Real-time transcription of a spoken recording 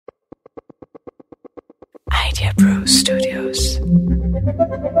Media Pro Studios.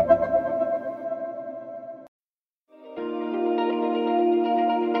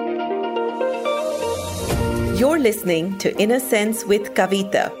 You're listening to Inner Sense with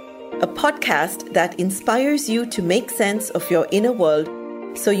Kavita, a podcast that inspires you to make sense of your inner world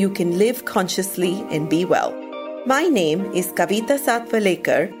so you can live consciously and be well. My name is Kavita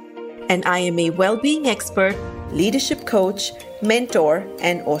Satvalekar, and I am a well-being expert, leadership coach, mentor,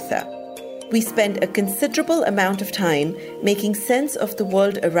 and author. We spend a considerable amount of time making sense of the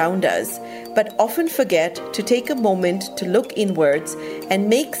world around us, but often forget to take a moment to look inwards and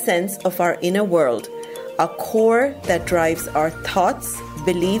make sense of our inner world, a core that drives our thoughts,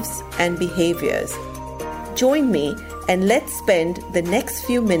 beliefs, and behaviors. Join me and let's spend the next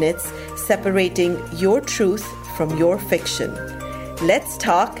few minutes separating your truth from your fiction. Let's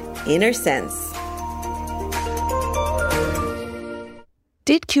talk Inner Sense.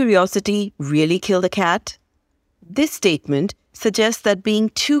 Did curiosity really kill the cat? This statement suggests that being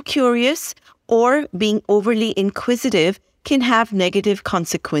too curious or being overly inquisitive can have negative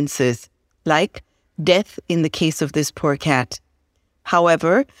consequences, like death in the case of this poor cat.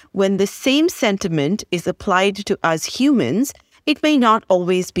 However, when the same sentiment is applied to us humans, it may not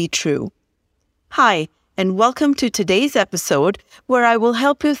always be true. Hi, and welcome to today's episode where I will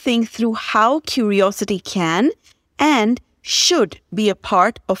help you think through how curiosity can and should be a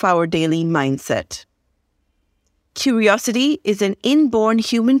part of our daily mindset. Curiosity is an inborn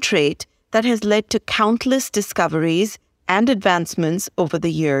human trait that has led to countless discoveries and advancements over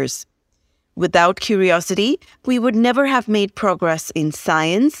the years. Without curiosity, we would never have made progress in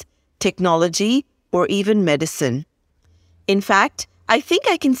science, technology, or even medicine. In fact, I think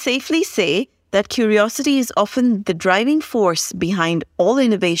I can safely say that curiosity is often the driving force behind all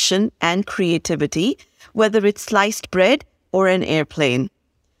innovation and creativity, whether it's sliced bread or an airplane.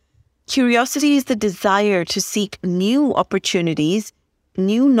 Curiosity is the desire to seek new opportunities,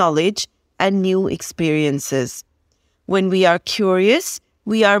 new knowledge, and new experiences. When we are curious,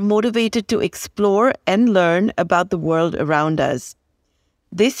 we are motivated to explore and learn about the world around us.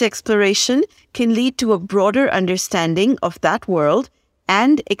 This exploration can lead to a broader understanding of that world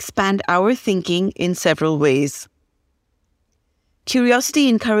and expand our thinking in several ways. Curiosity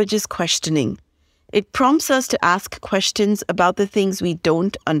encourages questioning. It prompts us to ask questions about the things we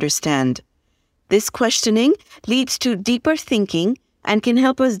don't understand. This questioning leads to deeper thinking and can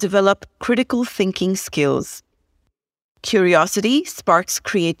help us develop critical thinking skills. Curiosity sparks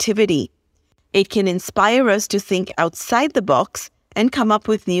creativity. It can inspire us to think outside the box and come up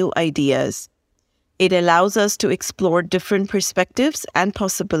with new ideas. It allows us to explore different perspectives and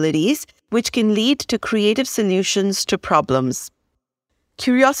possibilities, which can lead to creative solutions to problems.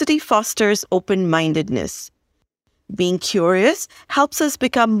 Curiosity fosters open-mindedness. Being curious helps us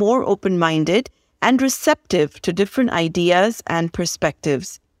become more open-minded and receptive to different ideas and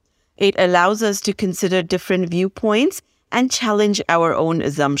perspectives. It allows us to consider different viewpoints and challenge our own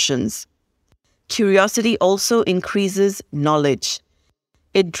assumptions. Curiosity also increases knowledge.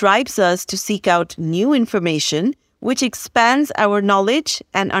 It drives us to seek out new information, which expands our knowledge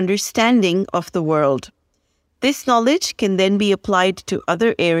and understanding of the world. This knowledge can then be applied to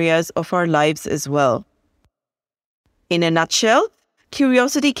other areas of our lives as well. In a nutshell,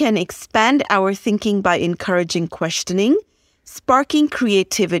 curiosity can expand our thinking by encouraging questioning, sparking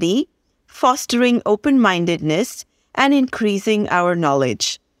creativity, fostering open-mindedness, and increasing our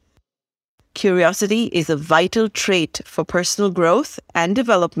knowledge. Curiosity is a vital trait for personal growth and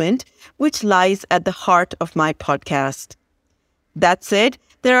development, which lies at the heart of my podcast. That said,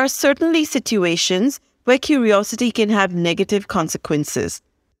 there are certainly situations where curiosity can have negative consequences.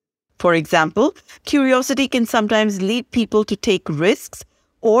 For example, curiosity can sometimes lead people to take risks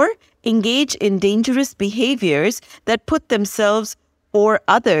or engage in dangerous behaviors that put themselves or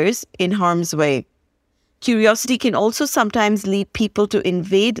others in harm's way. Curiosity can also sometimes lead people to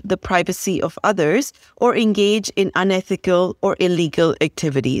invade the privacy of others or engage in unethical or illegal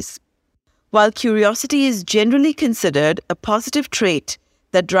activities. While curiosity is generally considered a positive trait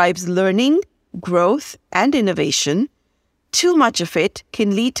that drives learning, growth, and innovation, too much of it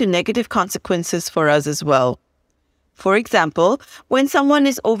can lead to negative consequences for us as well. For example, when someone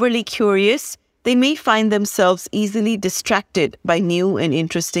is overly curious, they may find themselves easily distracted by new and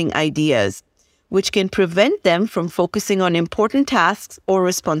interesting ideas, which can prevent them from focusing on important tasks or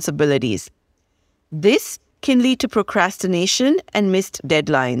responsibilities. This can lead to procrastination and missed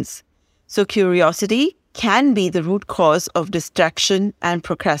deadlines. So curiosity can be the root cause of distraction and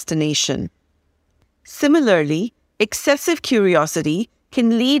procrastination. Similarly, excessive curiosity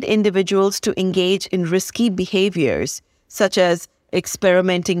can lead individuals to engage in risky behaviors, such as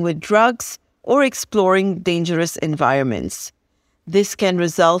experimenting with drugs or exploring dangerous environments. This can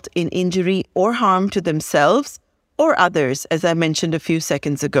result in injury or harm to themselves or others, as I mentioned a few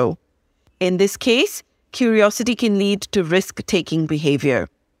seconds ago. In this case, curiosity can lead to risk-taking behavior.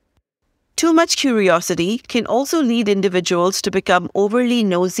 Too much curiosity can also lead individuals to become overly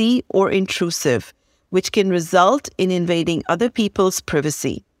nosy or intrusive, which can result in invading other people's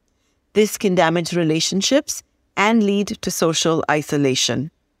privacy. This can damage relationships and lead to social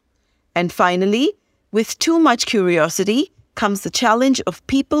isolation. And finally, with too much curiosity comes the challenge of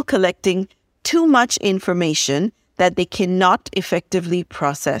people collecting too much information that they cannot effectively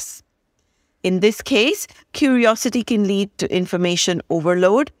process. In this case, curiosity can lead to information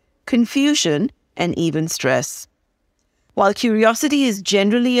overload, confusion, and even stress. While curiosity is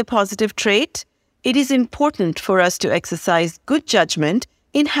generally a positive trait, it is important for us to exercise good judgment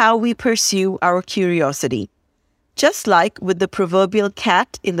in how we pursue our curiosity. Just like with the proverbial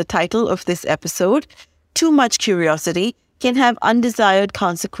cat in the title of this episode, too much curiosity can have undesired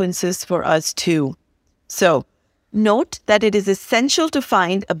consequences for us too. So, note that it is essential to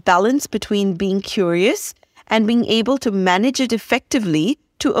find a balance between being curious and being able to manage it effectively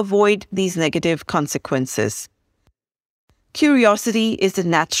to avoid these negative consequences. Curiosity is a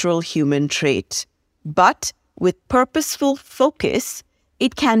natural human trait, but with purposeful focus,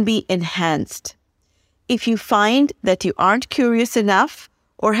 it can be enhanced. If you find that you aren't curious enough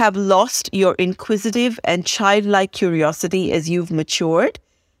or have lost your inquisitive and childlike curiosity as you've matured,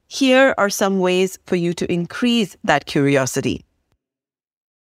 here are some ways for you to increase that curiosity.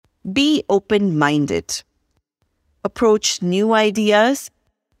 Be open-minded. Approach new ideas,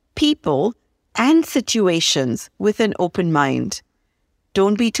 people, and situations with an open mind.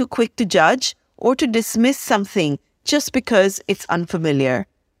 Don't be too quick to judge or to dismiss something just because it's unfamiliar.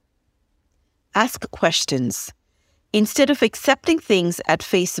 Ask questions. Instead of accepting things at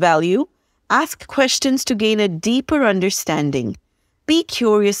face value, ask questions to gain a deeper understanding. Be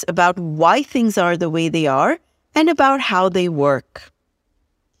curious about why things are the way they are and about how they work.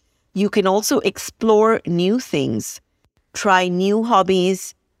 You can also explore new things, try new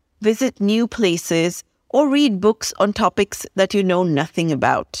hobbies, visit new places, or read books on topics that you know nothing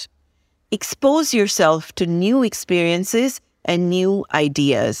about. Expose yourself to new experiences and new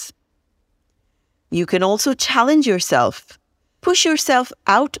ideas. You can also challenge yourself. Push yourself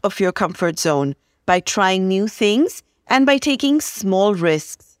out of your comfort zone by trying new things and by taking small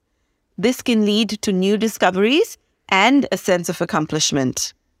risks. This can lead to new discoveries and a sense of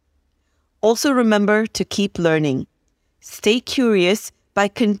accomplishment. Also remember to keep learning. Stay curious by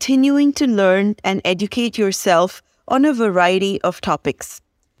continuing to learn and educate yourself on a variety of topics.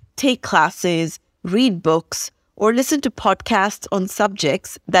 Take classes, read books, or listen to podcasts on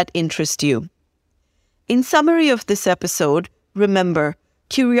subjects that interest you. In summary of this episode, remember,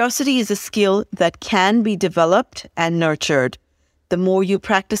 curiosity is a skill that can be developed and nurtured. The more you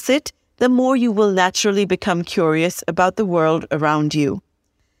practice it, the more you will naturally become curious about the world around you.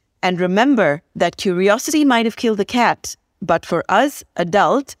 And remember that curiosity might have killed the cat, but for us,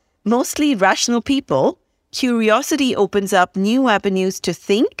 adult, mostly rational people, curiosity opens up new avenues to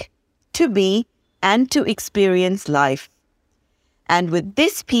think, to be, and to experience life. And with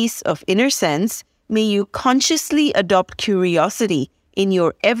this piece of inner sense, may you consciously adopt curiosity in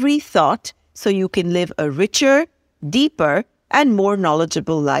your every thought so you can live a richer, deeper, and more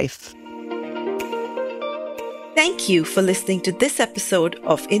knowledgeable life. Thank you for listening to this episode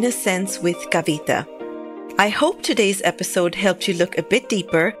of Inner Sense with Kavita. I hope today's episode helped you look a bit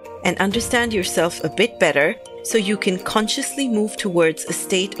deeper and understand yourself a bit better so you can consciously move towards a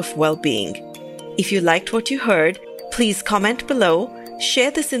state of well-being. If you liked what you heard, please comment below,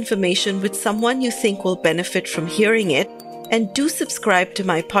 share this information with someone you think will benefit from hearing it, and do subscribe to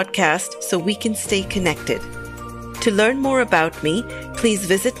my podcast so we can stay connected. To learn more about me, please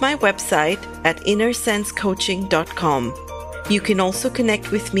visit my website at innersensecoaching.com. You can also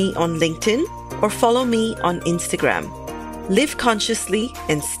connect with me on LinkedIn or follow me on Instagram. Live consciously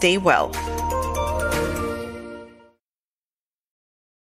and stay well.